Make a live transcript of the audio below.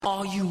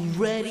Are you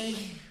ready?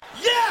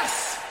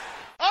 Yes!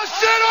 I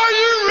said, are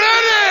you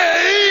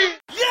ready?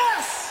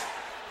 Yes!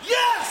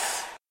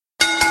 Yes!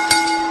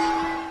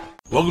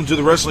 Welcome to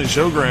the Wrestling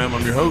Showgram.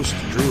 I'm your host,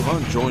 Drew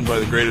Hunt, joined by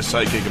the greatest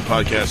sidekick in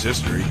podcast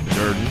history,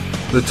 Durden.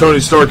 The Tony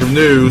Stark of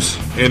news,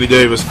 Andy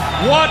Davis.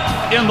 What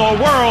in the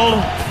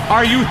world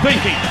are you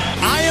thinking?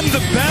 I am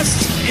the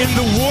best in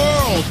the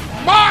world.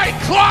 My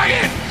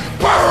client,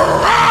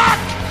 Brock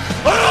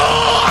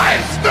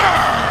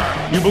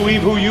Lesnar! You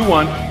believe who you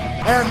want.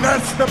 And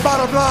that's the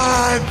bottom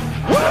line.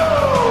 Woo!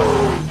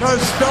 The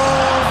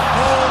Stone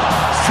Cold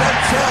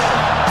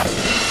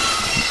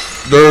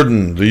Central.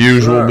 Durden, the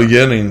usual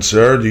beginning,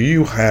 sir. Do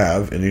you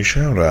have any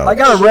shout-outs? I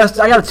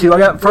got two.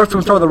 First,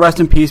 we'll start with the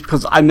rest in peace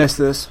because I missed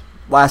this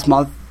last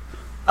month.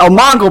 El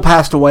Mongo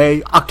passed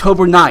away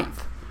October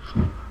 9th.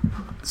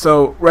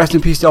 So, rest in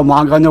peace to El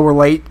Mongo. I know we're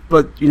late,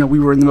 but, we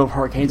were in the middle of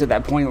hurricanes at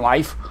that point in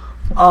life.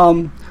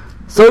 I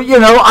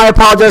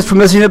apologize for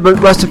missing it, but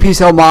rest in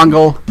peace, El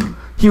Mongo.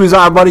 He was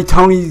our buddy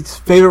Tony's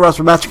favorite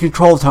wrestler, Master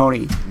Control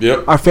Tony.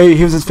 Yep.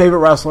 He was his favorite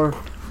wrestler.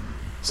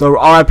 So,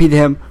 R.I.P. to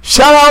him.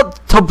 Shout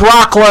out to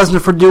Brock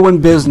Lesnar for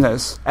doing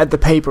business at the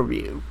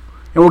pay-per-view. And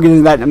we'll get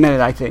into that in a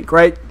minute, I think,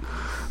 right?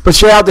 But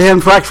shout out to him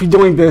for actually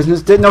doing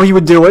business. Didn't know he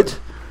would do it.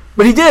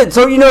 But he did,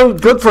 so,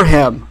 good for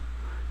him.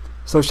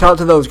 So, shout out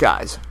to those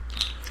guys.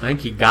 I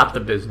think he got the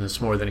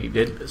business more than he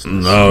did business.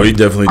 No, he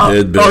definitely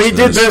did business. Oh, he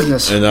did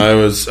business. And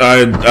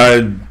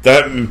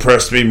that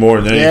impressed me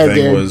more than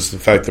anything was the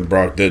fact that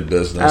Brock did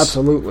business.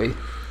 Absolutely.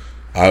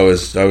 I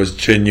was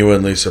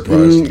genuinely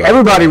surprised.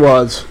 Everybody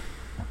was.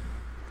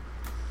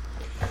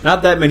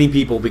 Not that many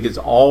people, because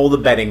all the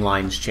betting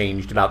lines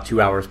changed about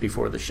 2 hours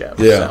before the show.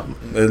 Yeah,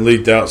 it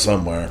leaked out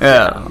somewhere.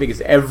 Yeah.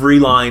 Because every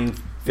line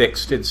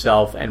fixed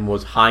itself and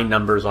was high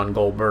numbers on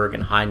Goldberg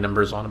and high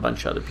numbers on a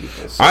bunch of other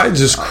people. So, it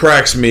just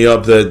cracks me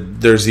up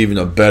that there's even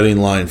a betting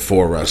line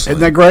for wrestling.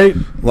 Isn't that great?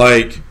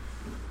 Like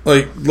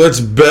let's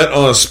bet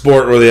on a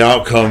sport where the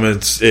outcome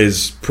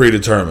is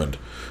predetermined.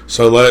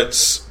 So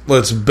let's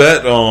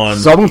bet on.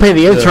 So I'm gonna pay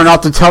the intern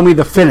out to tell me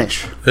the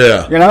finish.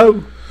 Yeah,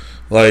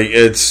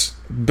 It's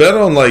bet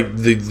on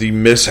the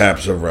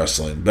mishaps of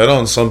wrestling. Bet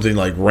on something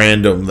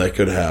random that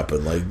could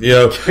happen. Guy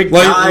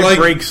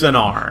breaks an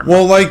arm.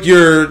 Well,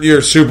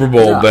 your Super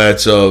Bowl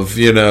bets of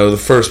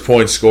the first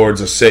point scored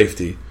is a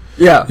safety.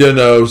 Yeah.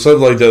 Something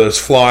like that. There's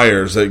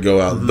flyers that go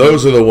out. Mm-hmm.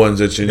 Those are the ones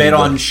that you bet need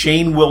on.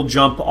 Shane will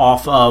jump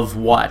off of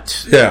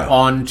what? Yeah.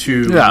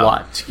 Onto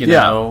what?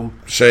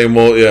 Shane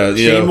will. Yeah.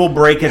 Shane will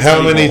break a How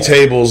table. many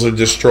tables are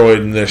destroyed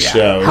in this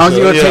show? How's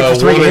he going to take for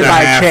somebody hit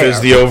by a chair? Is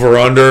the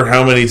over/under?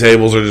 How many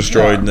tables are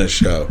destroyed in this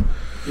show?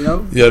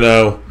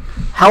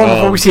 How long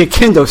before we see a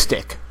kendo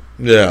stick?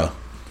 Yeah.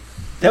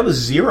 That was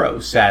zero,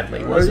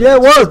 sadly, wasn't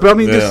it? But I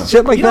mean, just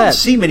shit like you that. You don't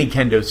see many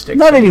kendo sticks.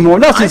 Not anymore.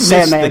 Not since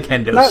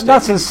Sandman.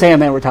 Not since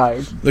Sandman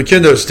retired. The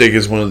kendo stick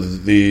is one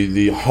of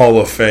the Hall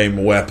of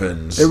Fame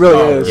weapons. It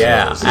really is.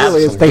 Yeah, it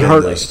really is. They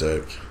hurt.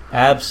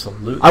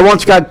 Absolutely. I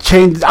once got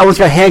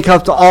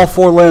handcuffed to all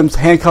four limbs,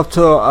 handcuffed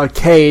to a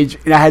cage,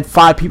 and I had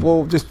 5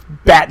 people just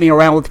bat me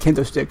around with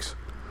kendo sticks.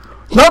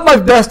 Not my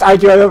best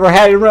idea I've ever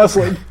had in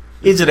wrestling.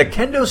 Is it a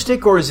kendo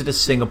stick or is it a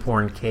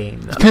Singapore cane?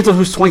 Though? Depends on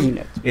who's swinging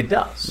it. It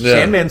does. Yeah.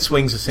 Sandman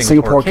swings a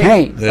Singapore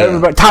cane. Yeah.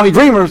 Tommy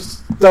Dreamer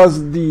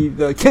does the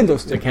kendo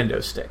stick. The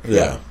kendo stick.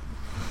 Yeah.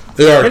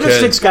 Kendo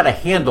stick's got a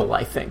handle,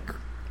 I think.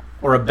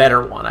 Or a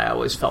better one, I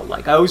always felt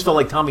like. I always felt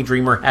like Tommy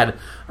Dreamer had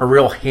a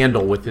real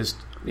handle with his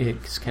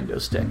kendo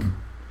stick.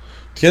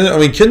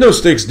 Kendo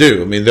sticks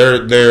do. I mean,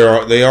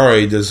 they are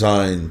a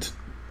designed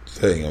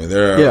thing. I mean,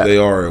 they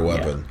are a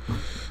weapon.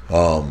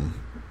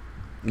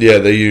 Yeah.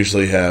 They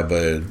usually have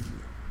a,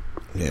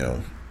 they have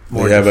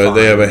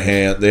a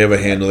handle, they have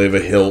a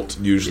hilt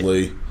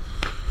usually.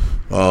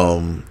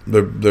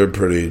 They're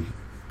pretty.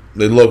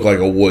 They look like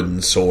a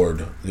wooden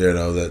sword,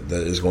 that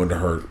is going to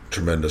hurt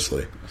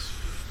tremendously.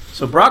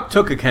 So Brock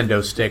took a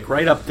kendo stick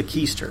right up the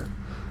keister.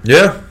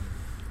 Yeah.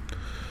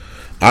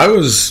 I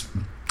was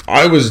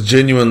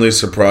genuinely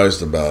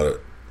surprised about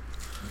it.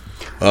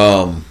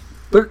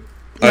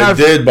 I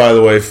did, by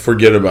the way,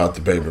 forget about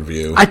the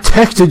pay-per-view. I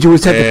texted you and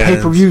said the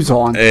pay-per-view's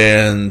on.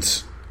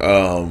 And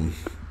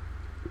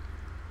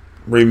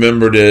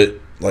remembered it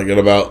at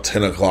about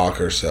 10 o'clock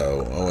or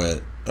so. I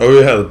went, oh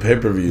yeah, the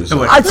pay-per-view's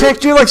on. I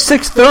texted you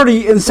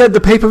 6:30 and said the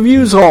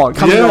pay-per-view's on.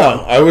 On.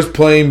 I was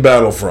playing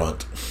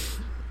Battlefront.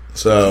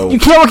 So you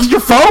can't look at your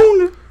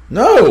phone?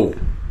 No,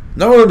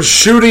 I'm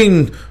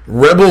shooting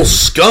rebel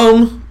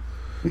scum.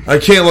 I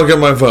can't look at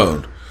my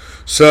phone.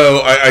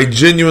 So I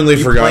genuinely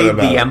forgot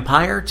about it. The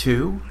Empire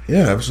too?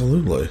 Yeah,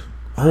 absolutely.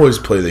 Always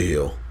play the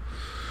heel.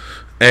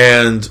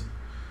 And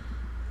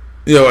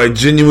I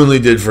genuinely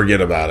did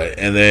forget about it.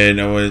 And then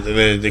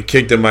it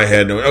kicked in my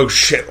head and I went, oh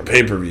shit, the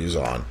pay-per-view's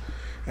on.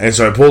 And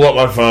so I pulled up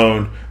my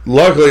phone.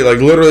 Luckily,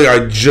 literally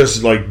I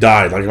just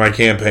died. My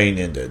campaign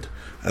ended.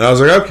 And I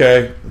was like,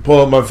 okay. I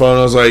pulled up my phone.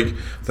 I was like,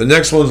 the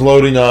next one's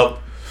loading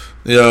up.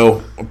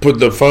 I'll put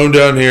the phone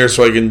down here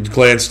so I can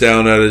glance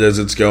down at it as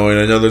it's going.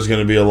 I know there's going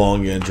to be a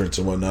long entrance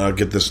and whatnot. I'll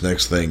get this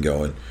next thing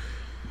going.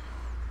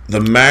 The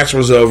match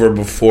was over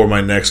before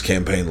my next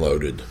campaign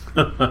loaded.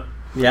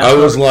 Yeah, I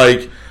was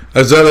like,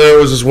 when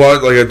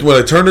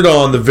I turned it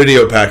on, the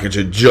video package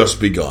had just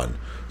begun.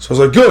 So I was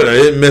like, good, I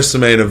didn't miss the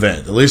main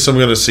event. At least I'm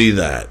going to see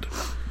that.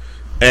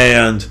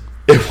 And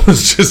it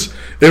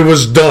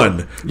was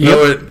done.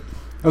 Yep.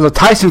 It was a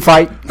Tyson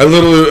fight.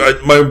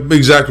 My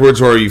exact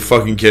words were, "Are you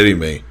fucking kidding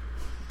me?"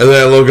 And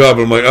then I look up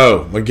and I'm like,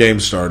 "Oh, my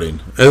game's starting."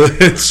 And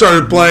then it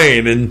started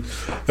playing, and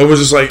it was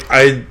just like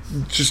I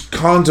just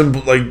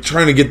contemplate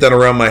trying to get that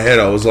around my head.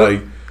 I was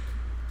like,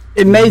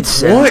 it made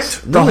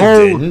sense. What?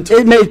 It didn't.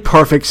 It made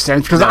perfect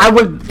sense because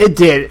it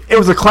did. It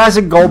was a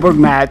classic Goldberg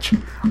match.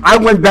 I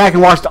went back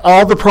and watched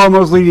all the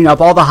promos leading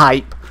up, all the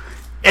hype.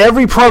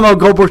 Every promo,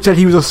 Goldberg said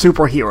he was a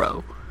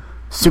superhero.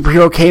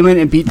 Superhero came in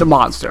and beat the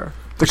monster.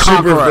 The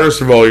Conqueror.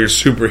 First of all, your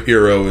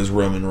superhero is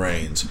Roman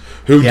Reigns,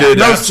 who did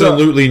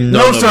absolutely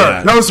none of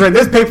that. No, sir. In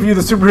this pay-per-view,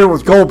 the superhero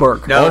was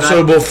Goldberg.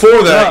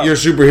 Before that, your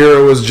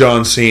superhero was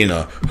John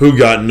Cena, who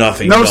got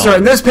nothing done. No, sir.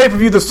 In this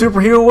pay-per-view, the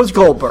superhero was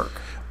Goldberg.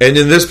 And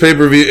in this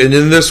pay-per-view, and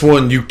in this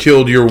one, you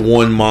killed your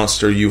one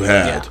monster you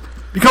had. Yeah.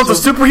 Because the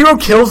superhero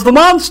kills the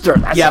monster.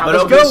 That's how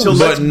it goes.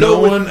 But no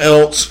one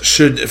else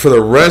should, for the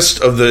rest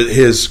of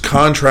his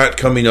contract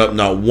coming up,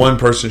 not one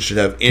person should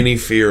have any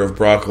fear of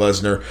Brock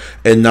Lesnar,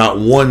 and not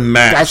one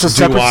match. That's a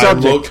separate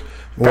subject.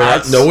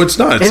 No, it's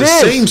not. It's the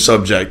same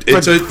subject.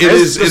 It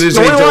is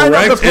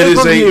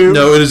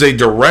a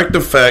direct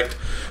effect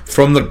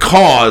from the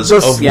cause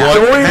of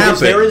what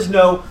happened. There is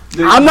no.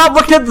 I'm not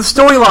looking at the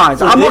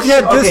storylines. I'm looking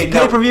at this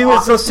pay-per-view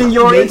as a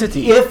singular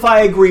entity. If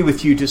I agree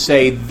with you to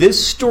say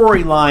this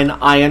storyline,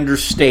 I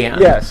understand.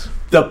 Yes.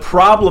 The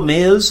problem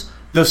is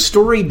the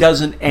story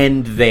doesn't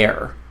end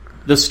there.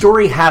 The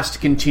story has to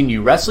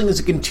continue. Wrestling is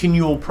a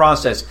continual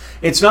process.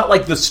 It's not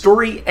like the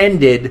story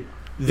ended,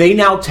 they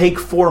now take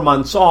 4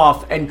 months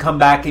off and come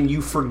back and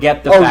you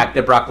forget the fact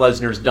that Brock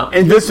Lesnar's done.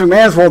 In Vince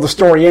McMahon's world, the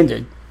story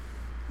ended.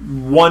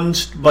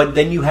 But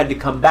then you had to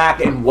come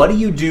back, and what do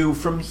you do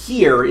from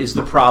here is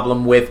the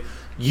problem with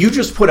you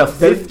just put a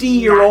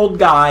 50-year-old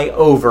guy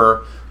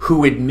over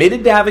who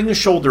admitted to having a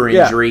shoulder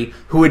injury,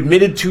 who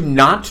admitted to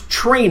not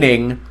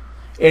training,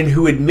 and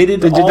who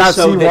admitted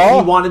also that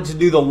he wanted to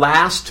do the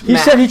last match. He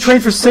said he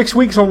trained for 6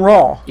 weeks on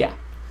Raw. Yeah.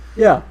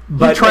 Yeah. And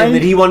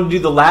that he wanted to do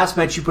the last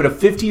match. You put a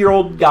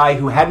 50-year-old guy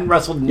who hadn't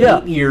wrestled in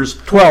 8 years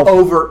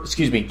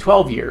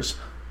 12 years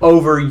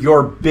over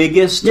your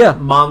biggest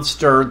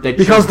monster that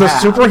because you the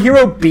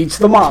superhero beats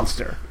the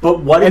monster. But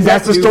what is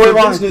that do for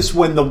business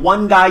when the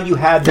one guy you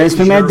had Vince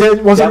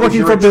McMahon wasn't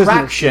looking for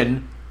business.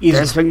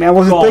 Vince McMahon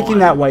wasn't thinking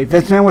that way.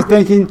 Vince McMahon was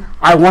thinking,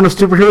 I want a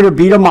superhero to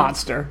beat a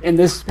monster in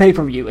this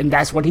pay-per-view, and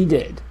that's what he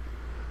did.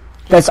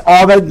 That's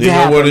all that happened. You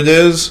know what it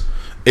is?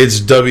 It's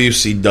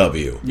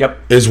WCW. Yep.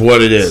 Is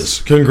what it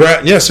is.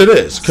 Yes, it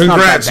is.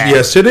 Congrats.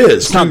 Yes, it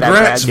is.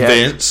 Congrats,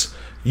 Vince.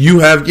 You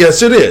have,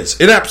 yes, it is.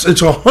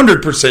 It's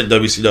 100%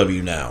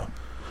 WCW now.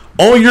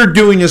 All you're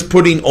doing is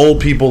putting old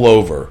people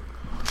over.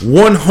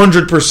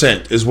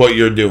 100% is what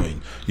you're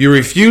doing. You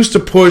refuse to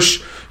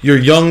push your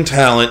young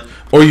talent,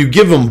 or you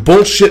give them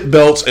bullshit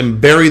belts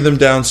and bury them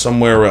down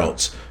somewhere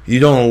else.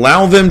 You don't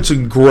allow them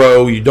to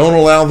grow. You don't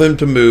allow them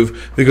to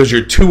move because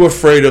you're too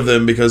afraid of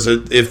them. Because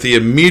if the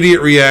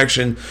immediate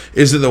reaction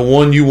isn't the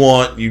one you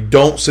want, you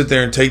don't sit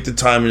there and take the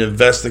time and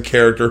invest the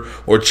character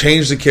or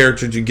change the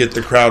character to get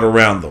the crowd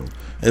around them.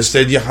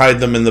 Instead, you hide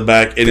them in the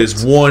back. It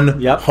is 100%.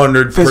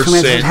 Vince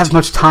McMahon doesn't have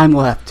much time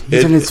left.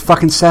 He's in his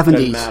fucking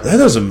 70s. That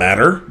doesn't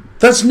matter.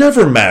 That's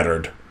never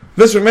mattered.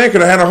 Vince McMahon could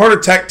have had a heart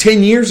attack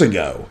 10 years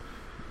ago.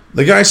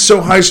 The guy's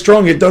so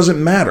high-strung, it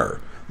doesn't matter.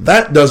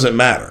 That doesn't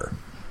matter.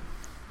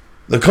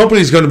 The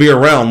company's going to be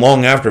around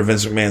long after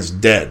Vince McMahon's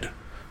dead.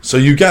 So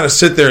you got to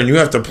sit there and you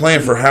have to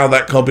plan for how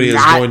that company is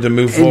going to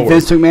move forward. In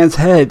Vince McMahon's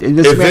head.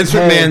 If Vince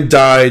McMahon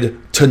died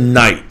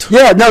tonight.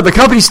 Yeah, no, the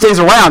company stays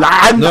around.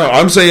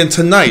 I'm saying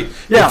tonight.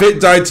 Yeah. If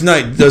it died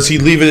tonight, does he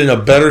leave it in a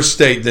better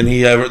state than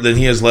he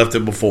has left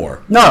it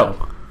before?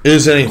 No. It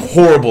is in a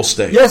horrible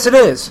state. Yes, it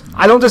is.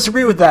 I don't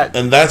disagree with that.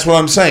 And that's what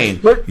I'm saying.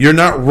 You're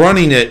not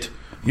running it.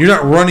 You're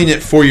not running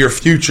it for your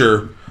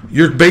future.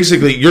 You're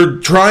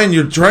trying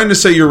to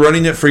say you're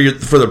running it for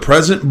the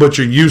present, but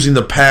you're using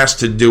the past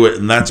to do it,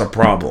 and that's a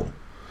problem.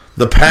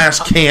 The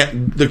past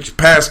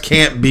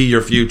can't be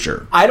your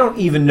future. I don't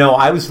even know.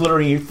 I was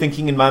literally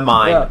thinking in my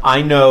mind. Yeah.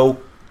 I know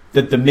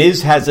that the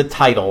Miz has a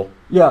title.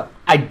 Yeah.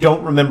 I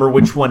don't remember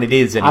which one it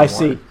is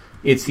anymore. IC.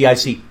 It's the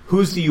IC.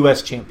 Who's the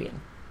U.S.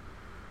 champion?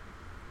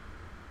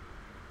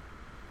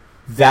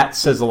 That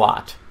says a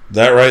lot.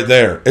 That right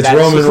there. It's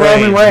Roman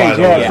Reigns.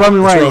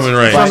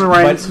 Roman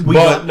Reigns. But we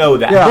don't know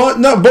that. Yeah.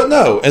 But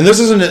no. And this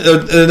isn't.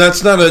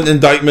 That's not an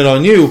indictment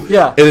on you.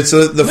 Yeah. And it's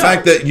the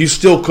fact that you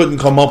still couldn't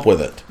come up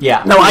with it.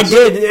 Yeah. No, I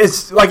did.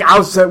 It's like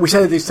we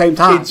said it at the same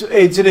time.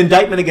 It's an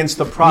indictment against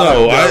the product.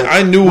 No,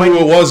 I knew who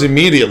it was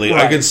immediately.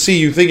 Right. I could see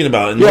you thinking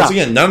about it. And once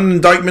again, not an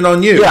indictment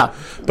on you. Yeah.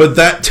 But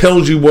that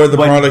tells you where the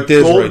product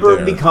is right there.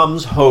 Goldberg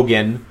becomes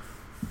Hogan,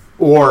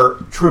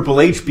 or Triple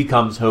H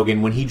becomes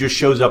Hogan when he just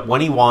shows up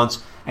when he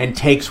wants and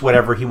takes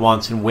whatever he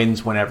wants and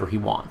wins whenever he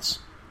wants.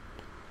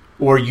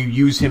 or you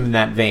use him in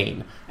that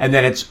vein. And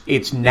then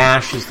it's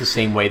Nash is the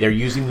same way. They're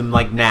using them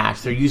like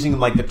Nash. They're using them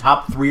like the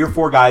top 3 or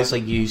 4 guys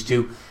like you used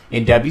to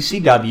in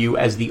WCW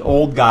as the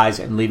old guys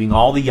and leaving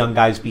all the young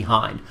guys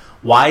behind.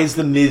 Why is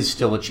The Miz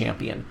still a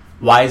champion?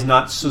 Why is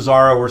not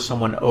Cesaro or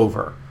someone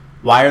over?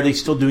 Why are they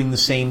still doing the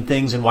same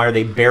things, and why are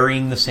they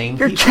burying the same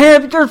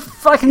people? Your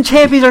fucking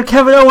champions are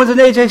Kevin Owens and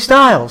AJ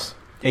Styles.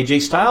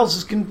 AJ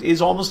Styles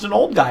is almost an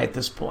old guy at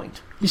this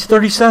point. He's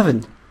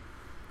 37.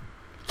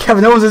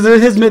 Kevin Owens is in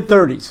his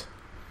mid-30s.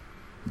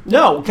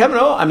 No, Kevin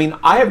Owens. I mean,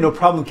 I have no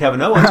problem with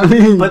Kevin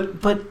Owens,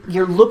 but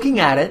you're looking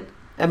at it.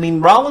 I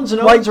mean, Rollins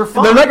and Owens are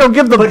fine. They're not going to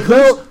give the but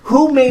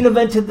who main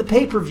evented the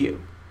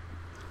pay-per-view?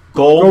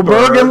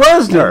 Goldberg and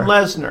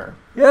Lesnar.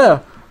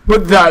 Yeah,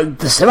 but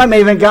the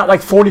semi-main event got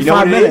like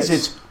 45 minutes.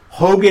 It's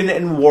Hogan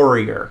and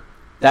Warrior.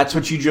 That's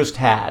what you just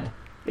had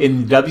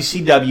in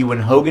WCW when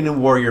Hogan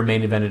and Warrior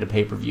main evented a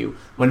pay-per-view.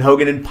 When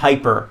Hogan and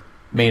Piper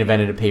main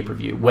evented a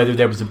pay-per-view, whether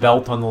there was a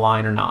belt on the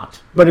line or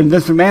not. But in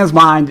Vince McMahon's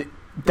mind,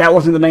 that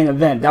wasn't the main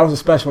event. That was a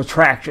special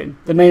attraction.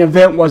 The main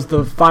event was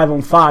the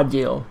 5-on-5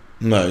 deal.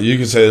 No, you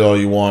can say it all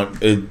you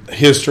want.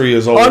 History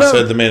has always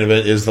said the main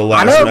event is the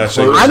last match.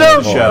 I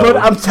know, but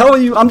I'm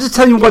just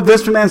telling you what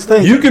Vince McMahon's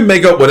thinking. You can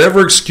make up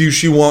whatever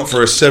excuse you want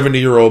for a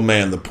 70-year-old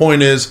man. The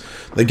point is,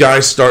 the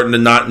guy's starting to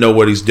not know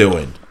what he's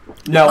doing.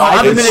 No,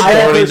 I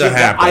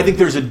think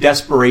there's a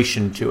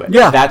desperation to it.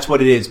 Yeah. That's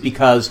what it is,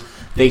 because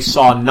they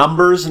saw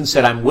numbers and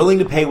said, I'm willing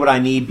to pay what I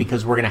need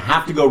because we're going to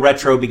have to go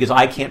retro because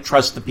I can't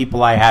trust the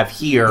people I have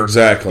here.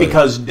 Exactly.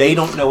 Because they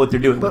don't know what they're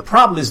doing. The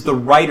problem is the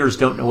writers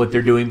don't know what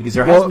they're doing because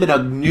there hasn't been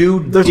a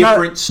new,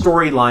 different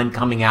storyline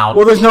coming out.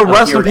 Well, there's no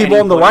wrestling people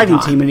on the writing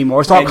team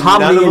anymore. It's all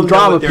comedy and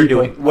drama people.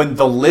 Doing. When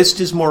the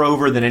list is more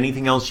over than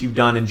anything else you've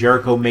done, and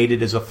Jericho made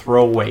it as a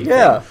throwaway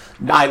thing.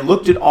 I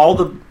looked at all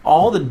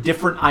the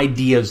different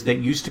ideas that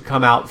used to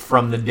come out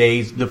from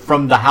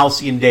the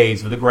halcyon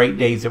days, of the great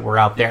days that were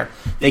out there.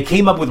 They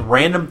came up with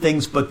random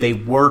things, but they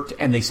worked,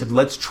 and they said,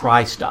 let's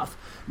try stuff.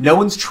 No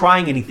one's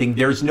trying anything.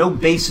 There's no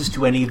basis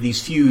to any of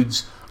these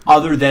feuds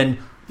other than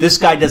this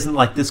guy doesn't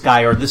like this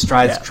guy, or this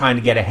guy's trying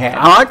to get ahead.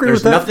 I agree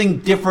with that. There's nothing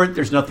different.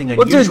 There's nothing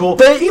unusual.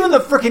 Even the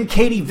frickin'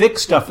 Katie Vick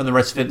stuff and the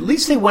rest of it, at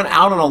least they went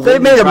out on a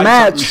limb and tried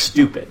something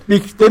stupid.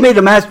 They made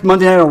a match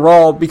Monday Night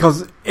Raw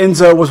because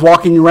Enzo was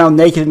walking around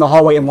naked in the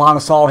hallway and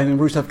Lana saw him and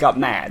Rusev got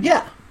mad.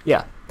 Yeah.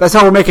 That's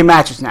how we're making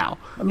matches now.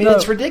 I mean,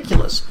 it's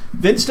ridiculous.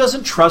 Vince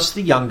doesn't trust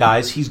the young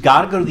guys. He's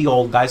got to go to the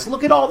old guys.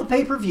 Look at all the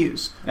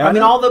pay-per-views. I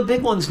mean, all the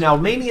big ones now.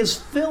 Mania's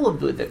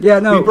filled with it. Yeah,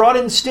 no. We brought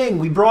in Sting.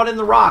 We brought in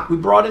The Rock. We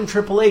brought in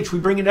Triple H. We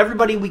bring in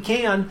everybody we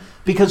can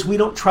because we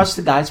don't trust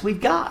the guys we've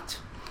got.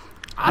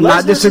 I'm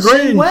not disagreeing.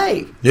 The same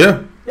way.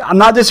 Yeah. I'm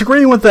not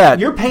disagreeing with that.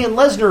 You're paying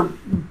Lesnar,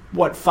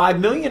 $5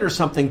 million or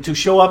something to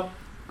show up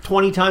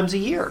 20 times a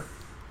year.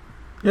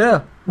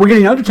 Yeah. We're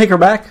getting Undertaker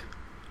back.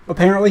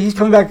 Apparently, he's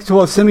coming back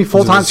to a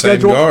semi-full-time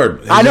schedule.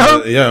 Guard. I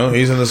know.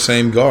 He's in the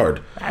same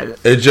guard.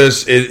 It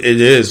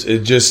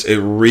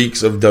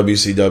reeks of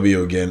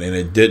WCW again, and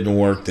it didn't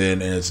work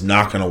then, and it's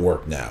not going to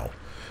work now.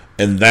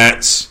 And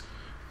that's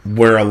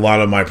where a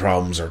lot of my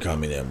problems are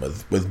coming in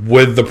with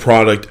the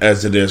product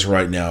as it is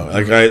right now.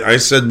 Like I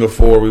said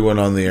before we went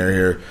on the air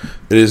here,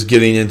 it is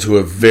getting into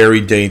a very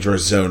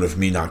dangerous zone of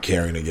me not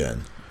caring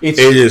again. It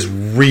is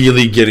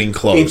really getting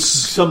close. It's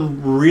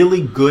some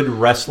really good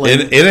wrestling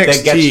in NXT,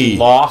 that gets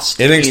lost.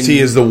 NXT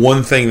is the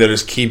one thing that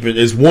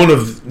is one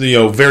of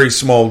the very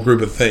small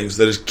group of things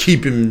that is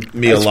keeping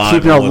me alive.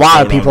 Keeping a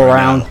lot of people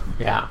around.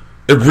 Yeah,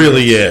 it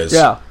really is.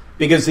 Yeah,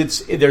 because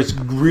there's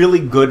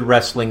really good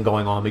wrestling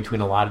going on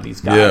between a lot of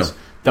these guys. Yeah.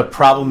 The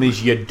problem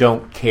is you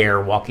don't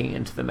care walking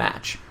into the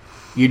match.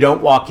 You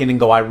don't walk in and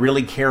go, I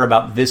really care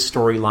about this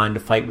storyline to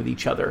fight with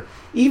each other.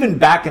 Even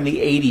back in the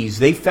 80s,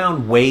 they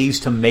found ways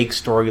to make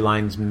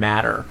storylines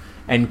matter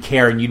and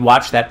care. And you'd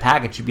watch that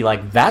package, you'd be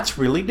like, that's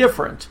really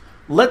different.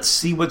 Let's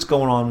see what's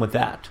going on with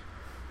that.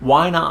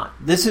 Why not?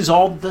 This is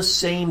all the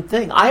same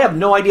thing. I have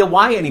no idea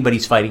why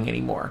anybody's fighting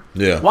anymore.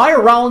 Yeah. Why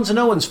are Rollins and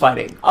Owens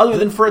fighting, other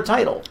than for a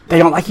title? They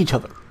don't like each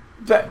other.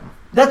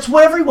 That's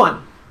what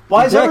everyone...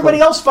 Why is everybody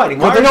else fighting?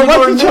 Why they don't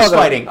like each other.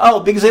 Fighting? Oh,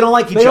 because they don't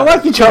like each other. They don't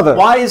like each other.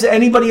 Why is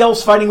anybody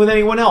else fighting with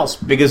anyone else?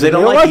 Because they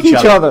don't like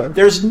each other.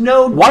 There's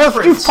no Why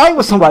difference. don't you fight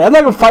with somebody? I'm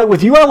not going to fight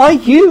with you. I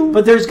like you.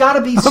 But there's got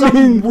to be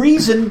some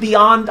reason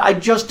beyond I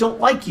just don't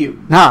like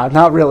you. Nah,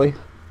 not really.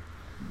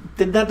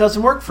 Then that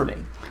doesn't work for me.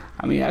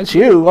 I mean, that's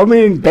you. I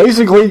mean,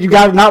 basically, you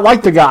got to not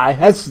like the guy.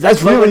 That's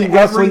really when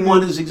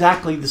everyone is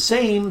exactly the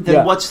same,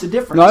 then what's the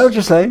difference? No, I know what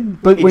you're saying.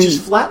 But it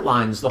just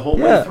flatlines the whole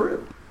way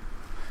through.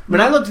 When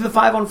I looked at the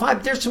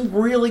 5-on-5, there's some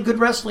really good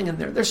wrestling in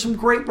there. There's some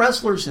great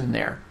wrestlers in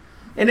there.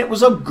 And it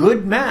was a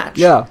good match.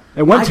 Yeah,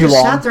 it went too long.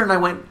 I just sat there and I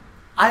went,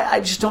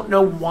 I just don't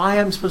know why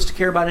I'm supposed to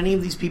care about any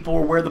of these people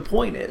or where the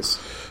point is.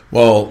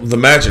 Well, the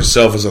match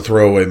itself is a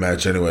throwaway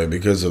match anyway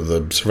because of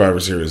the Survivor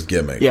Series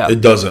gimmick. Yeah.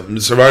 It doesn't.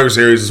 Survivor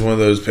Series is one of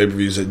those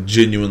pay-per-views that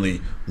genuinely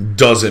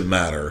doesn't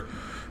matter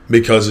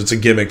because it's a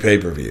gimmick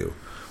pay-per-view.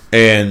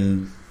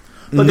 And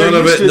but none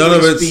of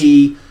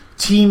it's...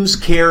 teams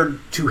cared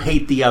to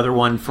hate the other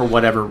one for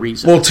whatever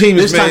reason. Well,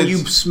 this time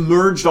you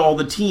merged all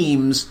the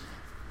teams,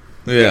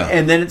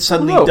 and then it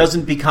suddenly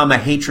doesn't become a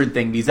hatred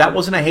thing because that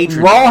wasn't a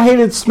hatred. Raw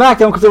hated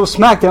SmackDown because it was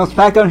SmackDown.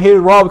 SmackDown hated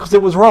Raw because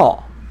it was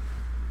Raw.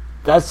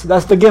 That's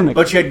the gimmick.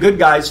 But you had good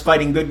guys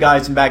fighting good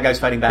guys and bad guys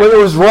fighting bad guys. But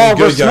it was Raw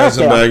versus good guys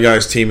and bad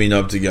guys teaming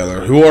up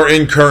together who are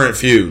in current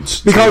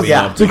feuds. Because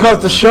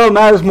the show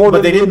matters more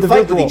than the individual. But they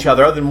didn't fight with each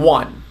other other than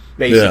one,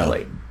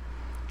 basically.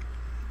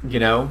 You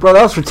know? Bro,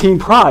 that was for team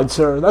pride,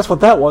 sir. That's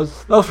what that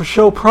was. That was for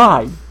show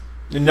pride.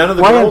 And none of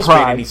the girls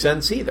made any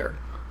sense either.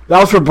 That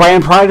was for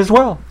brand pride as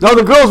well. No,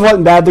 the girls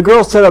wasn't bad. The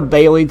girls set up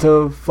Bayley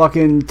to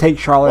fucking take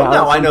Charlotte out.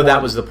 No, I know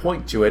that was the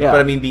point to it. Yeah. But,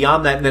 I mean,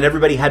 beyond that, and then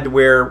everybody had to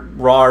wear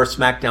Raw or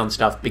SmackDown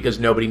stuff because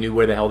nobody knew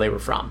where the hell they were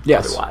from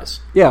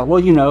otherwise. Yeah, well,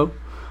 you know.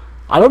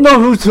 I don't know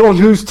who's on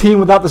whose team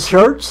without the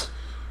shirts.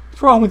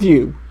 What's wrong with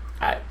you?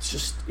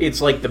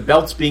 It's like the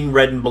belts being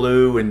red and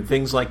blue and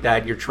things like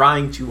that. You're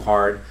trying too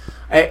hard.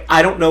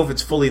 I don't know if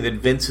it's fully that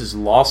Vince has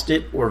lost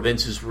it or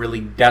Vince is really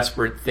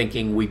desperate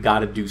thinking we've got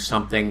to do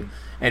something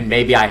and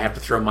maybe I have to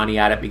throw money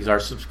at it because our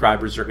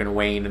subscribers are going to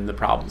wane and the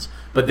problems.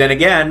 But then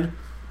again,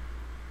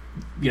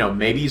 you know,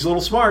 maybe he's a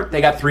little smart. They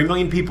got 3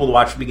 million people to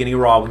watch the beginning of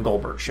Raw when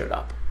Goldberg showed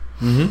up.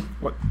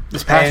 Mm-hmm.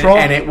 This past Raw?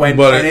 And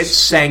it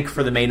sank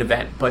for the main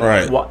event.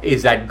 But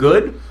is that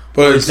good?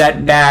 But or is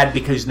that bad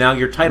because now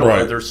your title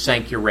holders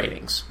sank your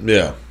ratings?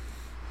 Yeah.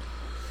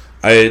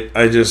 I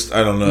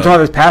don't know. You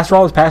talking this past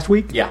Raw, this past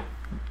week? Yeah.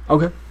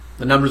 Okay.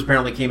 The numbers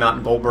apparently came out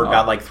and Goldberg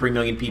got like 3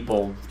 million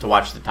people to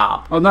watch the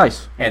top. Oh,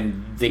 nice.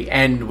 And the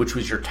end, which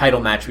was your title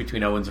match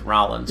between Owens and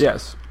Rollins,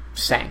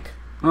 sank.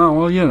 Oh,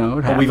 well, you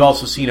know. But we've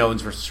also seen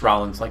Owens versus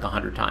Rollins like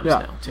 100 times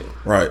now, too.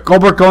 Right.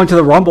 Goldberg going to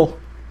the Rumble.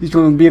 He's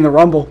going to be in the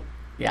Rumble.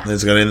 Yeah. And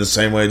it's going to end the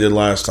same way it did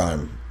last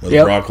time. With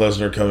Brock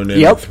Lesnar coming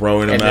in and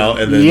throwing him out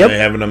and then they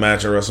having a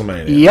match at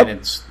WrestleMania. Yep.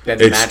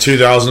 And it's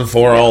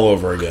 2004 all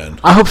over again.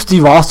 I hope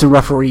Steve Austin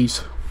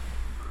referees.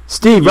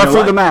 Steve,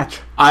 referee the match.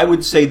 I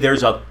would say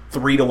there's a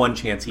 3-1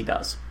 chance he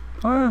does.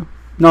 No,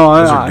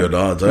 those are good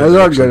odds. Those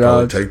are good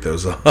odds. Take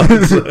those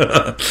odds.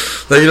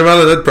 Thinking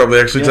about it, I'd probably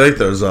actually take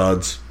those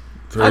odds.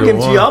 I'll give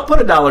it to you. I'll put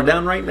 $1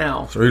 down right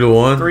now.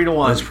 3-1?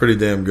 3-1. That's pretty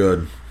damn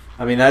good.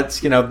 I mean,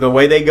 that's, you know, the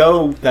way they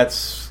go,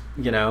 that's,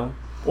 you know.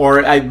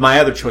 Or my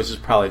other choice is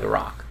probably The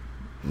Rock.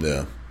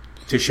 Yeah.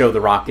 To show The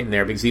Rock in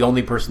there, because the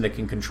only person that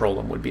can control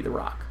him would be The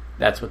Rock.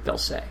 That's what they'll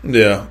say.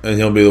 Yeah, and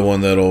he'll be the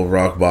one that'll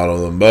rock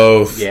bottom them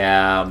both.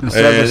 Yeah. And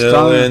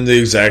it'll end the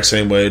exact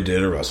same way it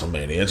did at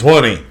WrestleMania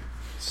 20.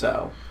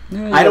 So,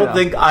 I don't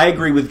think, I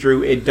agree with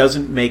Drew, it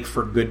doesn't make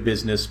for good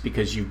business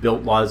because you've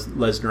built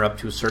Lesnar up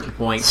to a certain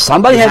point.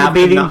 Somebody had to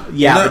beat him. But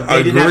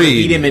they didn't have to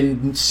beat him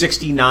in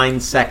 69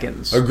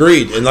 seconds.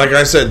 Agreed. And like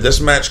I said, this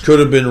match could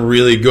have been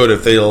really good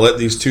if they let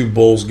these two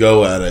bulls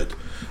go at it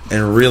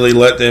and really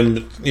let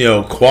them, you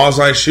know,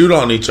 quasi-shoot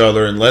on each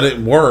other and let it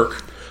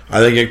work. I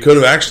think it could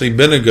have actually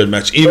been a good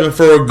match. Even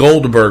for a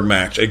Goldberg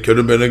match, it could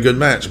have been a good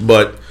match.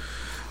 But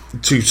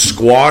to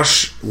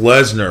squash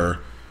Lesnar,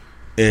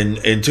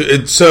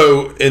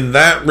 so in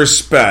that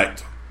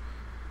respect,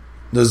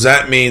 does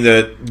that mean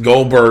that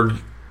Goldberg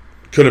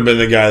could have been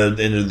the guy that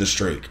ended the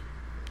streak?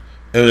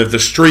 And if the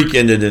streak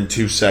ended in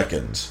 2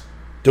 seconds,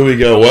 do we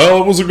go,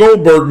 well, it was a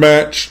Goldberg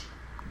match?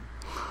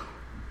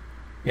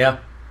 Yeah.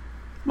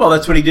 Well,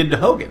 that's what he did to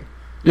Hogan.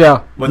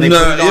 Yeah, when they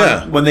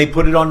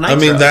put it on Nitro. I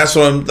mean, that's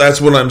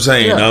what I'm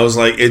saying. Yeah. I was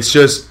like, it's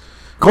just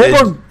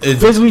Goldberg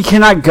physically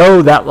cannot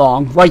go that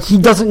long. Like, he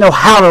doesn't know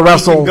how to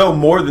wrestle. He can go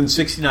more than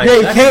 69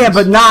 seconds. Yeah, he can,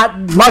 but not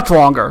much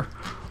longer.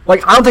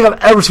 Like, I don't think I've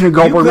ever seen a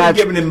Goldberg match.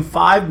 You could have given him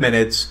 5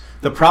 minutes.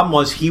 The problem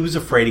was he was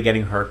afraid of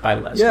getting hurt by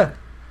Lesnar. Yeah,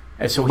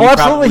 and so he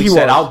probably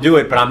said, "I'll do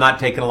it, but I'm not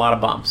taking a lot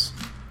of bumps."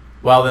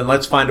 Well, then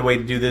let's find a way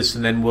to do this,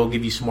 and then we'll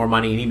give you some more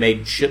money. And he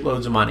made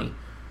shitloads of money.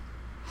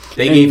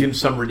 They gave him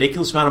some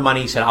ridiculous amount of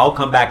money. He said, I'll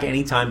come back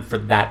anytime for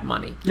that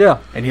money. Yeah.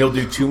 And he'll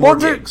do 2 more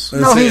gigs.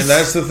 And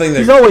that's the thing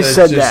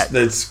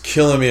that's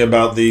killing me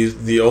about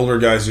the older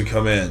guys who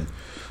come in.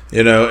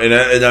 You know,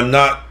 and I'm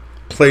not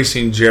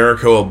placing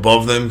Jericho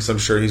above them because I'm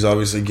sure he's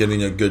obviously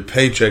getting a good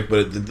paycheck,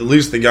 but at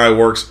least the guy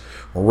works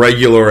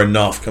regular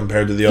enough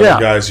compared to the other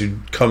guys who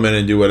come in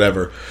and do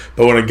whatever.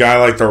 But when a guy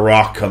like The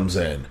Rock comes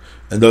in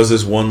and does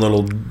this one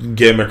little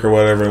gimmick or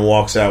whatever and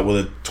walks out with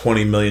a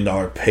 $20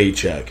 million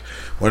paycheck.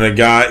 When a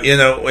guy, you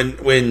know,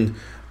 when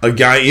a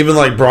guy, even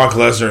like Brock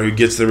Lesnar, who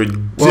gets the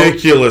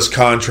ridiculous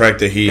contract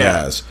that he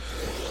has.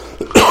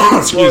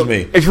 Excuse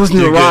me. If you listen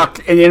to The Rock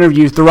in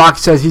interviews, The Rock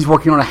says he's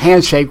working on a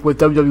handshake with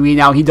WWE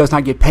now. He does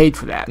not get paid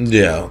for that.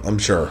 Yeah, I'm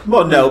sure.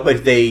 Well, no,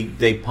 but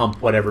they pump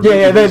whatever.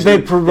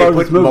 They promote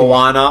put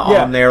Moana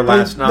on there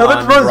last night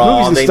on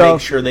Raw. They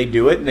make sure they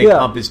do it, and they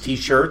pump his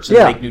T-shirts and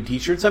make new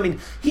T-shirts. I mean,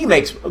 he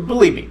makes.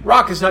 Believe me,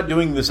 Rock is not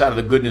doing this out of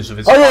the goodness of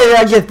his heart. Oh yeah,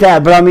 I get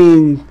that, but I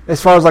mean,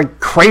 as far as like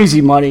crazy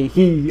money,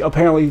 he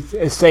apparently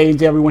is saying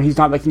to everyone he's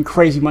not making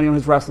crazy money on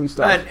his wrestling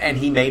stuff, and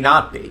he may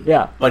not be.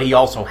 Yeah, but he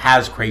also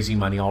has crazy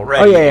money already.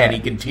 Oh, yeah. And he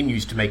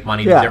continues to make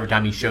money because every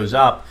time he shows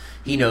up,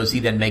 he knows he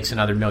then makes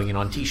another $1 million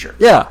on T-shirts.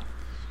 Yeah.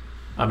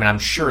 I mean, I'm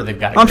sure they've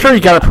got. I'm sure he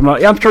got a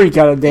promote. I'm sure he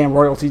got a damn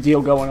royalty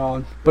deal going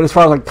on. But as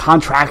far as like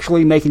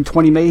contractually making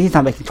 $20 million, he's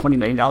not making $20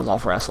 million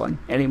off wrestling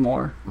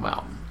anymore.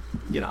 Well,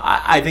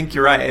 I think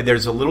you're right.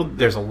 There's a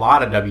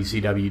lot of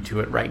WCW to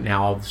it right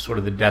now, of sort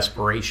of the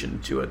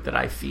desperation to it that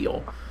I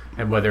feel,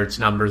 and whether its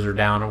numbers are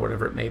down or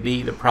whatever it may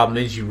be, the problem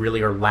is you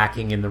really are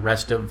lacking in the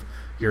rest of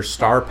your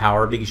star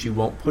power because you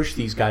won't push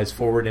these guys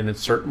forward in a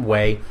certain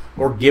way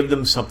or give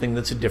them something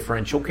that's a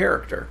differential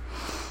character.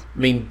 I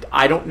mean,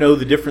 I don't know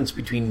the difference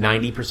between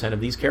 90% of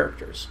these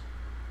characters.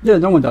 Yeah,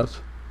 no one does.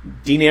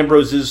 Dean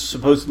Ambrose is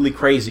supposedly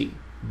crazy,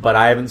 but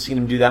I haven't seen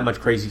him do that much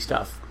crazy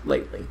stuff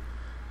lately.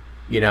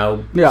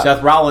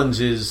 Seth Rollins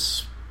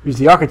is... He's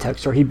the architect,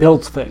 sir. He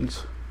builds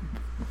things.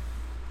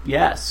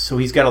 Yes, so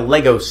he's got a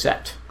Lego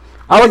set.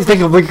 I like to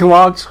think of Lincoln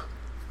Logs.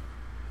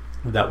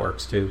 That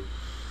works, too.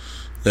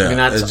 Yeah, I mean,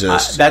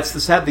 that's the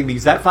sad thing,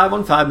 because that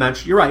 5-on-5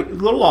 match, you're right, a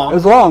little long. It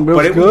was long,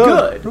 but it was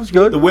good. It was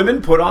good. The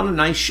women put on a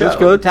nice show. It was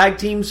good. The tag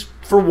teams,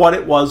 for what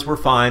it was, were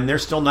fine. They're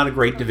still not a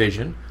great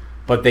division,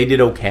 but they did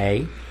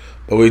okay.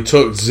 But we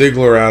took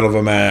Ziggler out of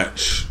a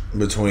match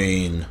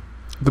between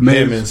him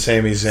and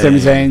Sami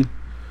Zayn.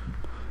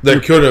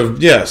 That could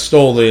have,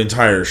 stole the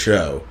entire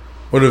show.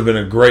 Would have been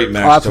a great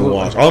match to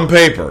watch. On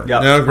paper.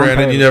 Yep. Now,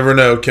 granted, you never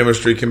know.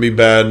 Chemistry can be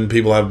bad and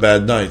people have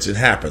bad nights. It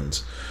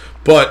happens.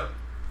 But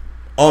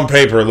on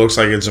paper, it looks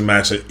like it's a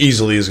match that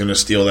easily is going to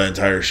steal that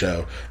entire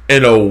show.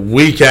 And a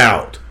week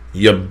out,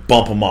 you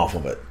bump them off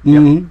of it.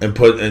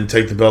 Mm-hmm. And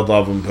take the belt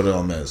off and put it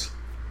on Miz.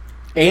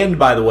 And,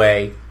 by the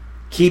way,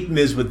 keep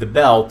Miz with the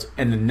belt,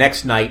 and the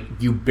next night,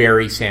 you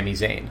bury Sami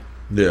Zayn.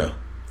 Yeah.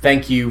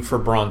 Thank you for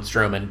Braun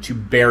Strowman to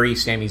bury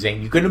Sami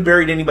Zayn. You couldn't have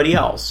buried anybody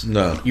else.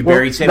 No. You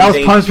buried Sami Zayn. That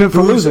was punishment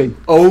for losing.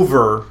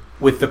 Over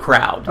with the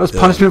crowd. That was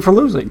punishment for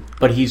losing.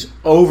 But he's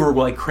over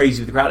like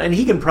crazy with the crowd. And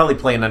he can probably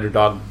play an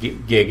underdog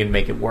gig and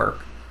make it work.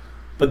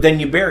 But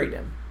then you buried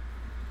him.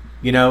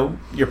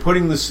 You're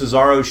putting the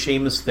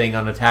Cesaro-Sheamus thing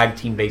on a tag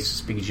team basis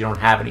because you don't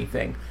have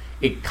anything.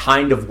 It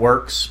kind of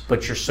works,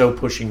 but you're so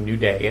pushing New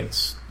Day.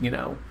 It's,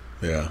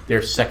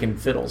 they're second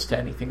fiddles to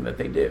anything that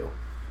they do.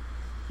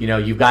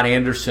 You've got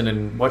Anderson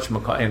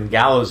and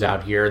Gallows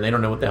out here, and they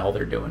don't know what the hell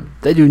they're doing.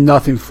 They do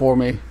nothing for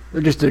me.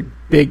 They're just a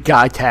big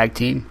guy tag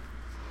team.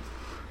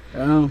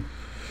 Oh.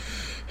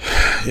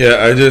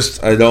 Yeah,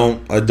 I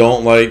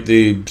don't like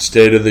the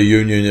state of the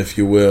union, if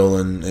you will,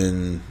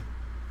 in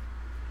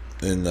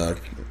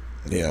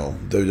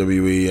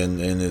WWE,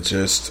 and it's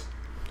just,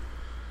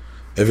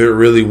 if it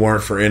really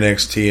weren't for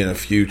NXT and a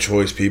few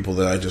choice people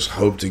that I just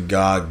hope to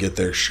God get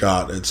their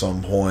shot at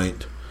some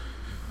point,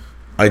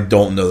 I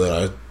don't know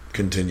that I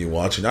continue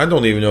watching. I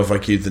don't even know if I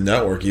keep the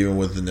network, even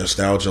with the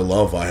nostalgia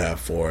love I have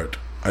for it.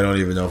 I don't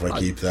even know if I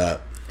keep that.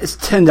 It's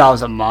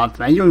 $10 a month,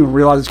 man. You don't even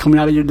realize it's coming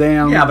out of your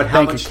damn but how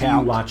bank much account.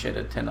 Do you watch it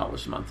at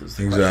 $10 a month? Is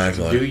the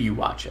exactly. question. Do you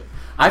watch it?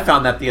 I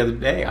found that the other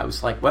day. I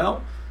was like,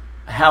 well,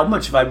 how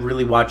much have I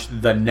really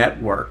watched the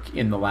network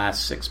in the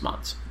last 6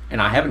 months?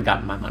 And I haven't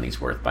gotten my money's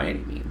worth by any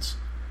means.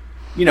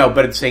 But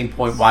at the same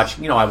point,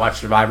 I watched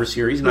Survivor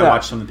Series and I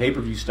watched some of the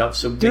pay-per-view stuff.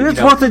 So, dude,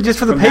 it's worth it just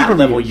for the pay-per-views. From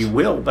that level, you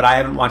will, but I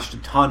haven't watched a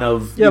ton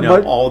of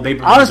all the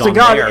pay-per-views. Honest to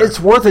God, there. it's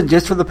worth it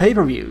just for the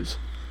pay-per-views.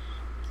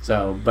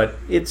 So, but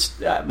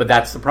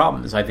that's the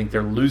problem. Is I think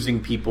they're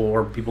losing people,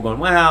 or people going,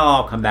 well,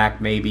 I'll come back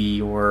maybe,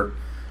 or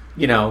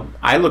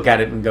I look at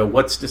it and go,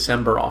 what's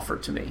December offer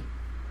to me?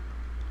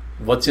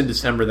 What's in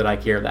December that I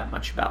care that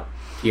much about?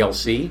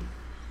 TLC.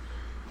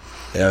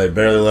 Yeah, they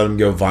barely let him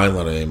go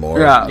violent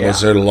anymore. Yeah.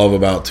 What's there to love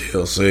about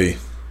TLC?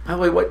 By the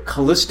way, what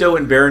Kalisto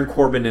and Baron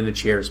Corbin in a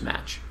chairs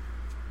match?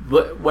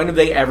 When have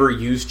they ever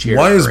used chairs?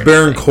 Why is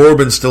Baron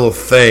Corbin still a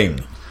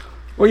thing?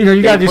 Well,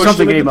 you got to do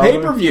something to him.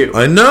 Pay-per-view.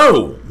 I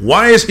know.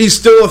 Why is he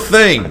still a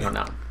thing? I don't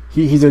know.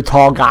 He's a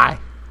tall guy.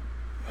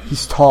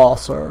 He's tall,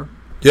 sir.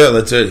 Yeah,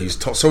 that's it. He's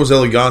tall. So is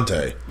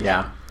Elegante.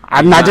 Yeah.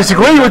 I'm not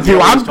disagreeing with you.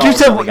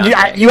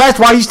 You asked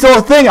why he's still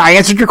a thing. I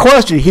answered your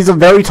question. He's a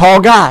very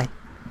tall guy.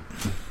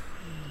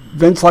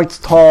 Vince likes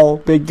tall,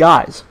 big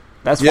guys.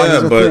 That's why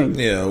he's a thing.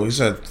 Yeah, he's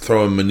not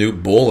throwing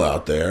Manute Bull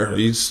out there.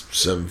 He's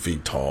 7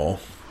 feet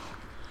tall.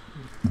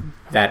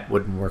 That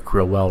wouldn't work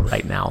real well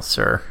right now,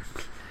 sir.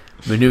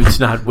 Manute's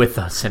not with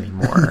us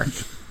anymore.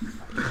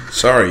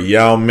 Sorry,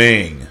 Yao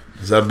Ming.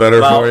 Is that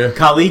better for you?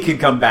 Khali can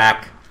come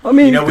back. I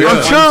mean, I'm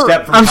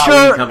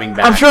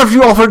sure if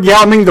you offered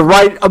Yao Ming the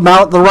right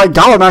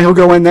dollar amount, he'll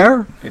go in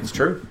there. It's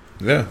true.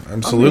 Yeah,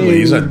 absolutely.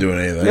 He's not doing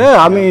anything.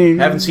 Yeah, I mean,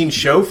 haven't seen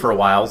Show for a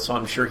while, so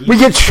I'm sure we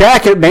get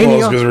Shaq at Mania.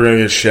 Well, because we're going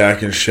to get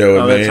Shaq and Show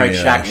at Mania.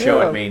 That's right, Shaq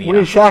Show at Mania. We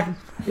get Shaq.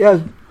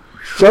 Yeah,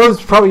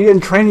 Show's probably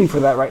in training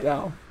for that right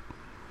now.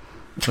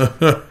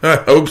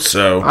 I hope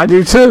so. I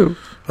do too.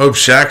 Hope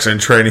Shaq's in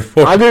training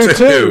for I do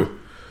too.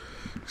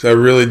 So I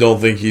really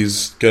don't think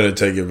he's going to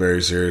take it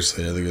very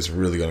seriously. I think it's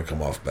really going to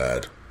come off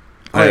bad.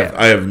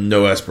 I have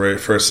no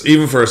aspiration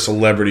even for a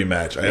celebrity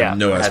match. I have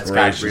no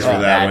aspirations for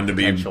that one to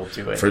be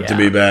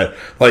bad.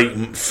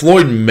 Like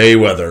Floyd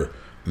Mayweather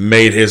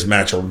made his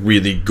match a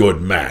really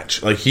good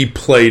match. Like he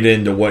played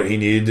into what he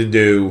needed to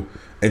do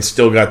and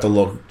still got the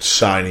look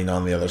shining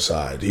on the other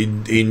side. He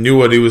knew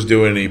what he was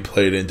doing, and he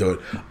played into it.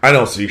 I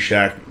don't see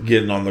Shaq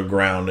getting on the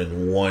ground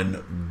in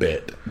one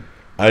bit.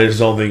 I just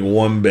don't think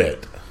one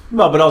bit.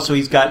 Well, but also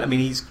he's got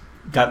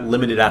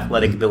limited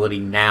athletic ability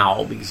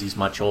now because he's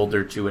much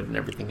older to it and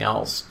everything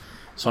else.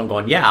 So I'm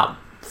going,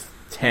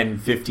 10,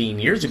 15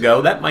 years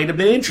ago, that might have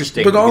been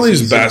interesting. But all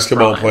these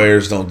basketball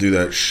players don't do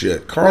that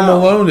shit. Karl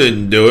Malone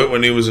didn't do it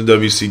when he was in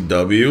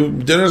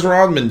WCW. Dennis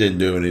Rodman didn't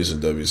do it when he was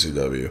in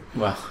WCW.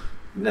 Well,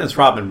 Dennis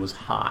Rodman was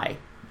high.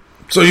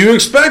 So you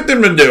expect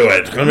him to do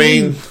it. I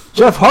mean...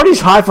 Jeff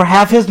Hardy's high for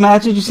half his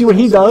matches. You see what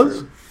he does?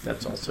 True.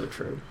 That's also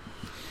true.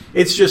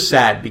 It's just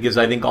sad because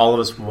I think all of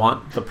us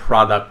want the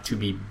product to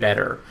be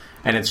better.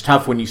 And it's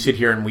tough when you sit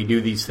here and we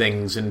do these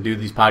things and do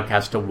these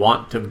podcasts to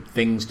want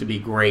things to be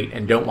great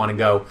and don't want to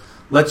go,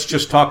 let's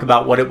just talk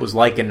about what it was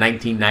like in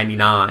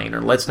 1999,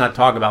 or let's not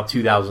talk about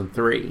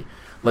 2003.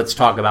 Let's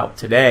talk about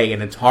today,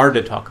 and it's hard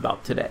to talk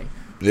about today.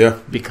 Yeah.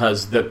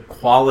 Because the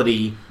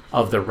quality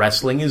of the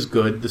wrestling is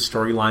good, the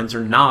storylines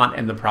are not,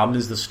 and the problem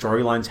is the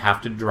storylines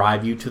have to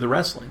drive you to the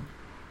wrestling.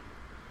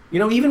 You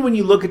know, even when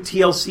you look at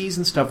TLCs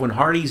and stuff, when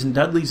Hardys and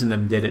Dudleys and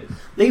them did it,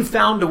 they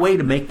found a way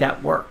to make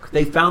that work.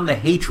 They found the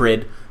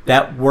hatred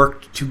that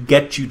worked to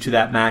get you to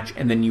that match,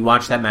 and then you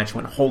watch that match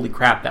and went, holy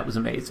crap, that was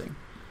amazing.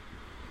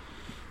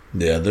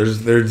 Yeah, there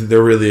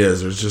really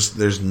is.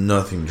 There's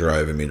nothing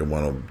driving me to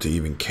want to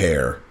even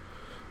care.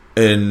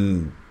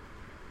 And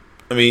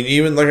I mean,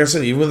 even like I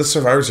said, even with the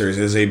Survivor Series,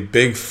 it's a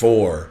big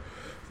four.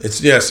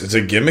 It's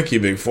a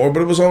gimmicky big four,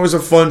 but it was always a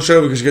fun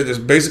show because you get to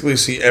basically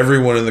see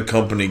everyone in the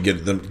company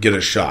get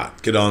a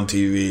shot, get on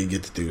TV,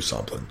 get to do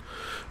something.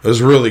 It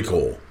was really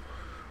cool.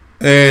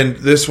 And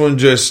this one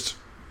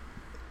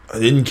I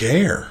didn't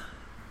care,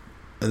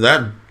 and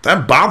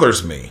that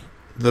bothers me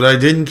that I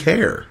didn't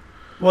care.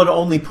 Well, it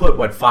only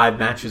put, 5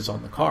 matches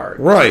on the card.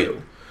 Right.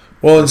 Too.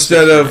 Well,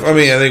 instead of, I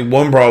think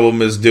one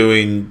problem is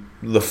doing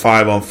the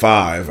 5-on-5.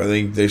 I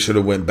think they should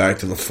have went back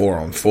to the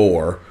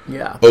 4-on-4.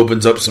 Yeah.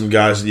 Opens up some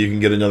guys that you can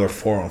get another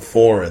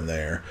 4-on-4 in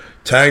there.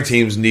 Tag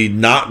teams need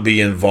not be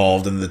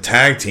involved in the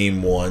tag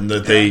team one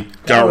that they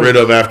got rid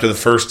of after the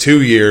first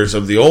 2 years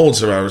of the old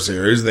Survivor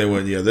Series. They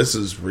went, this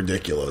is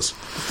ridiculous.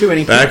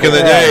 Back in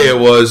the day, it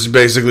was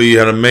basically you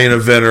had a main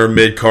eventer,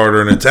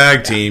 mid-carder, and a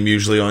tag team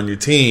usually on your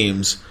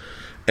teams.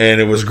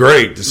 And it was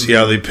great to see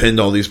how they picked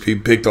all these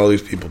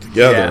people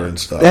together and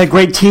stuff. They had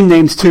great team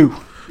names, too.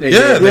 They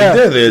did.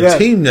 They had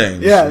team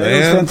names. Yeah, man. it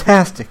was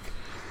fantastic.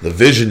 The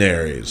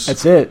Visionaries.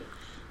 That's it.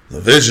 The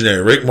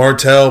Visionary. Rick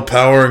Martel,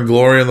 Power and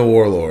Glory, and the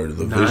Warlord.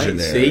 The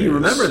Visionaries. See, you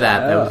remember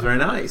that. That was very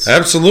nice.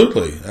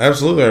 Absolutely. I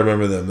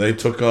remember them. They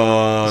took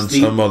on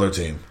some other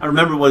team. I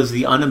remember it was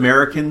the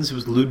Un-Americans. It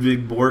was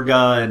Ludwig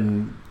Borga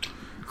and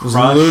Crush.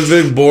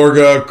 Ludwig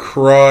Borga,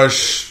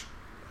 Crush...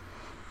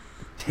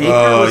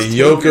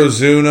 Yokozuna.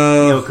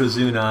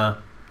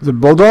 The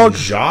Bulldog?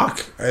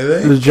 Jacques, I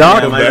think. The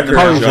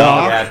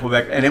Jacques?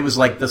 Quebec. And it was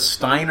like the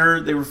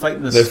Steiner. They were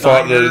fighting the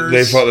Steiners.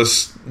 They fought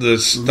the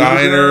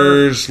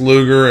Steiners,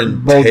 Luger,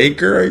 and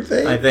Taker,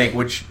 I think.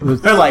 Which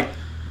they're like,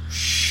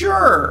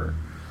 sure.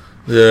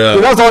 Yeah.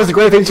 That was always the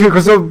great thing, too,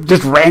 because they'll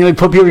just randomly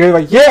put people here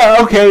like, yeah,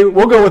 okay,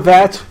 we'll go with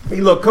that. Hey,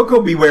 look,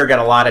 Coco Beware got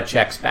a lot of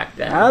checks back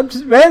then.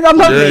 I'm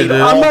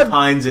not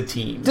kinds of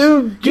teams.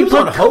 Dude, he was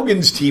on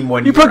Hogan's team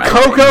one year. You put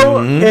Coco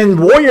and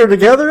Warrior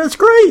together, that's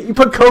great. You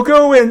put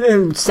Coco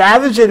and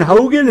Savage and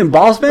Hogan and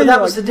Bossman. But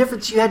that was the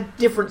difference. You had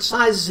different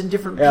sizes and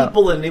different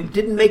people, and it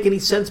didn't make any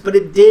sense, but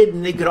it did,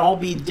 and they could all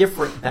be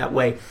different that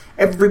way.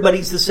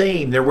 Everybody's the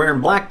same. They're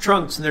wearing black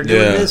trunks, and they're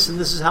doing this, and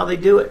this is how they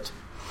do it.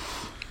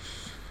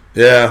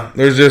 Yeah,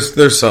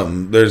 there's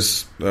something.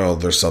 There's a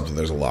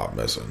lot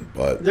missing,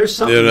 but there's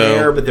something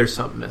there, but there's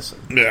something missing.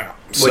 Yeah.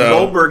 When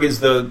Goldberg is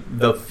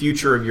the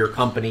future of your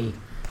company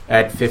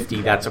at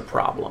 50, that's a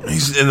problem.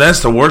 And that's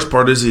the worst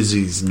part is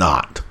he's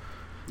not.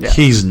 Yeah.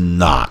 He's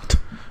not.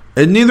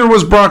 And neither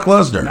was Brock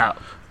Lesnar. No.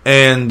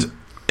 And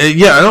I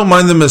don't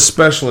mind them as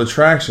special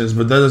attractions,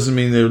 but that doesn't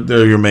mean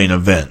they're your main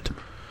event.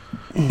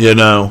 You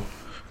know?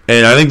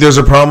 And I think there's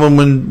a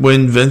problem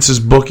when Vince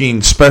is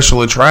booking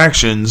special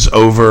attractions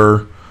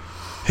over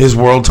his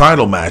world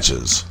title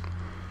matches.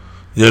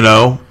 You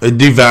know, it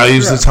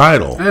devalues the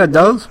title. Yeah, it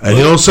does. And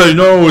he'll say,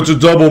 no, it's a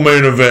double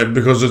main event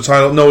because the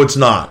title... No, it's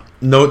not.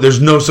 No,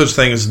 there's no such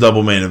thing as a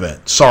double main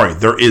event. Sorry,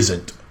 there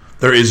isn't.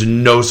 There is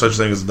no such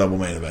thing as a double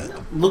main event.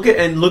 Look at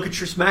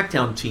your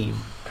SmackDown team.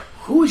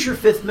 Who is your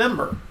 5th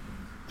member?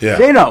 Yeah.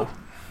 Kano.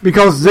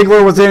 Because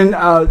Ziggler was in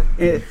an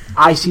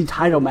IC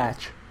title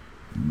match.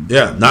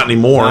 Yeah, not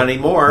anymore.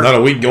 Not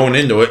a week going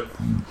into it.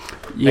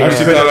 Yeah. I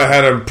actually thought I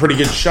had a pretty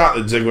good shot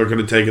that Ziggler could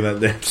have taken that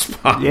damn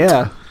spot.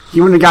 Yeah.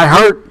 He wouldn't have got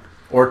hurt.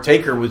 Or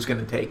Taker was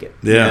going to take it.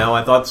 Yeah. You know,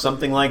 I thought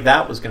something like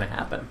that was going to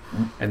happen.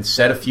 And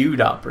set a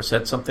feud up or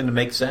set something to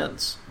make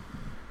sense.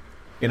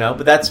 You know,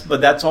 but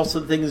that's also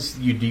the thing is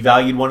you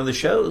devalued one of the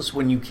shows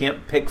when you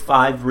can't pick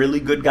 5 really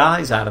good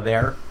guys out of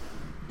there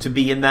to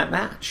be in that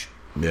match.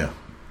 Yeah.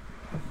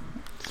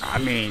 I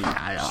mean,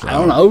 I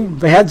don't know.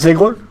 They had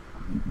Ziggler.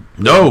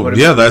 No,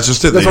 that's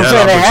just it. That's they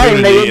had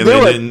opportunity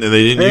and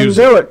they didn't use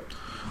it. Do it.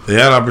 They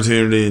They had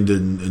opportunity and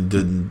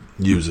didn't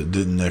use it,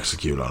 didn't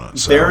execute on it.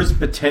 So. There's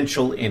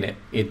potential in it.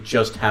 It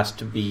just has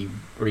to be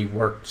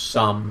reworked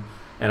some,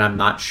 and I'm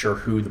not sure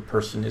who the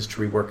person is to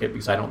rework it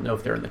because I don't know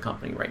if they're in the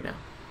company right now.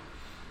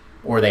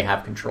 Or they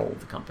have control of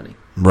the company.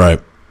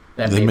 Right.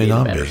 That they may be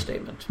not a better be.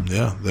 statement.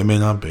 Yeah, they may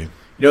not be. You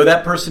know who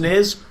that person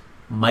is?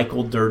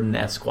 Michael Durden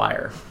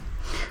Esquire.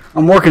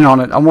 I'm working on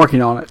it.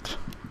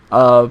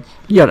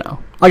 You know,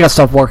 I got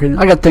stuff working.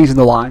 I got things in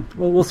the line.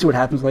 We'll see what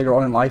happens later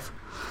on in life.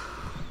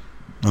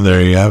 Well,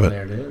 there you have it.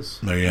 There it is.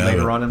 There you have it.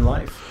 Later on in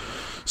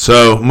life.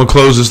 So I'm going to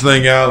close this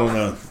thing out on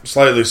a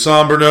slightly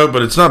somber note,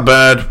 but it's not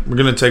bad. We're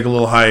going to take a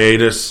little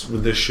hiatus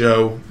with this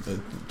show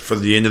for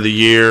the end of the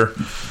year.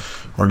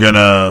 We're going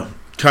to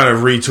kind of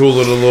retool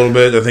it a little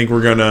bit. I think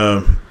we're going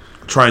to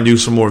try and do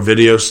some more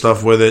video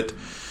stuff with it.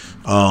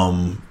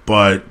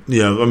 But,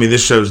 you know, I mean,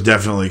 this show's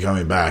definitely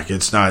coming back.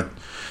 It's not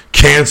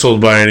canceled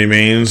by any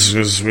means.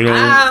 Because we don't.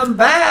 I'm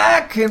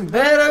back and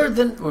better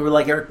than... We're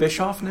like Eric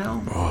Bischoff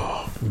now?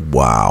 Oh,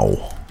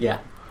 wow. Yeah.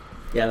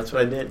 Yeah, that's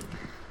what I did.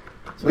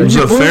 It was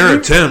a fair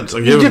attempt.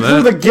 I'll give him that.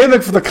 You did the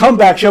gimmick for the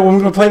comeback show when we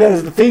were going to play that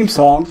as the theme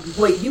song.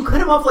 Wait, you cut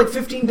him off like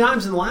 15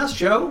 times in the last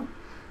show?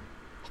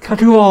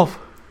 Cut you off.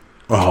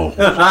 Oh,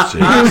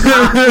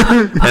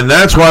 jeez. And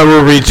that's why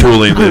we're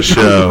retooling this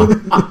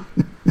show.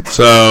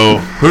 So,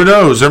 who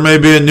knows? There may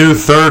be a new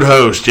third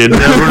host. You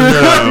never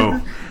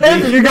know.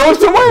 Hey, you going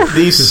somewhere?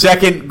 The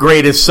second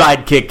greatest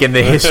sidekick in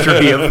the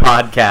history of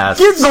podcasts.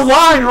 Get the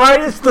line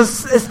right. It's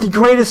the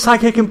greatest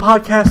sidekick in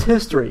podcast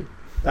history.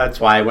 That's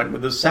why I went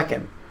with the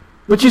second.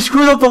 But you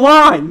screwed up the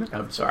line.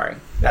 I'm sorry.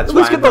 That's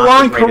Let's why get I'm the not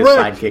line the greatest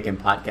correct. sidekick in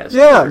podcast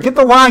Yeah, history. get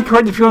the line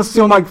correct if you want to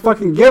steal my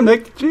fucking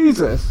gimmick.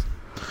 Jesus.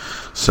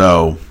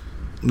 So,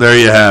 there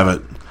you have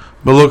it.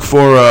 But look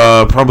for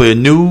probably a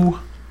new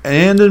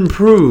and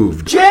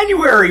improved.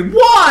 January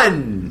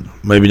 1!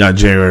 Maybe not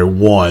January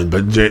 1,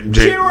 but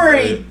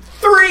January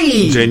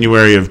 3!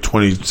 January of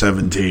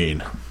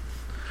 2017.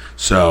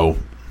 So,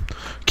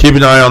 keep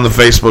an eye on the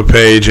Facebook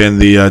page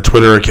and the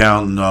Twitter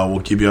account, and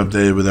we'll keep you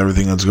updated with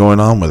everything that's going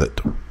on with it.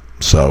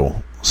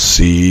 So,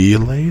 see you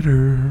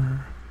later.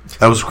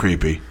 That was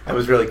creepy. That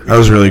was really creepy. That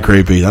was really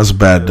creepy. That was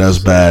bad. That was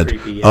bad.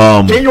 Creepy,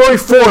 yeah. January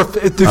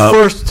 4th is the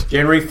first.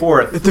 January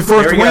 4th. It's the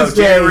first there you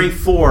Wednesday. Go, January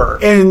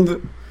 4th.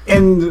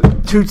 In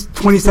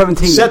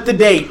 2017. Set the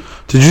date.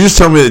 Did you just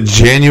tell me that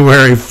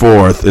January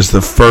 4th is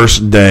the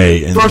first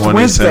day in First 2017?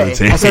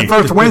 Wednesday. I said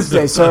first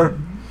Wednesday, sir.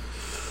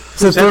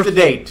 Set the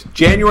date.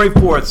 January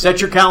 4th.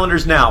 Set your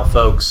calendars now,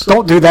 folks.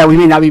 Don't do that. We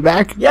may not be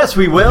back. Yes,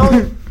 we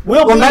will.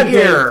 We'll be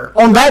here.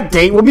 On that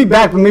date. We'll be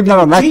back, but maybe not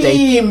on that date.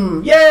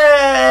 Team.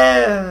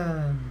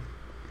 Yeah.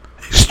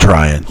 He's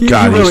trying.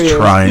 God, really he's is.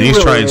 trying. He He's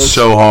really trying is.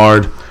 so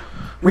hard.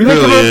 We He may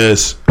really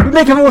is. come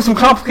up with some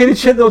complicated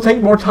shit that'll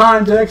take more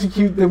time to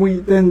execute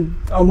than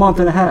a month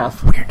and a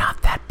half. We're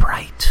not that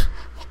bright.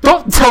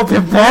 Don't tell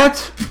them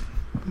that.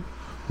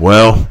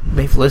 Well,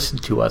 They've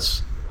listened to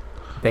us.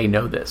 They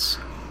know this.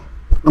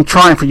 I'm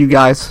trying for you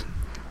guys.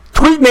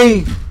 Tweet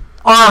me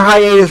on our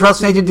hiatus,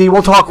 Wrestling Agent D.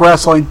 We'll talk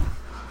wrestling.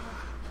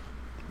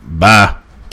 bye.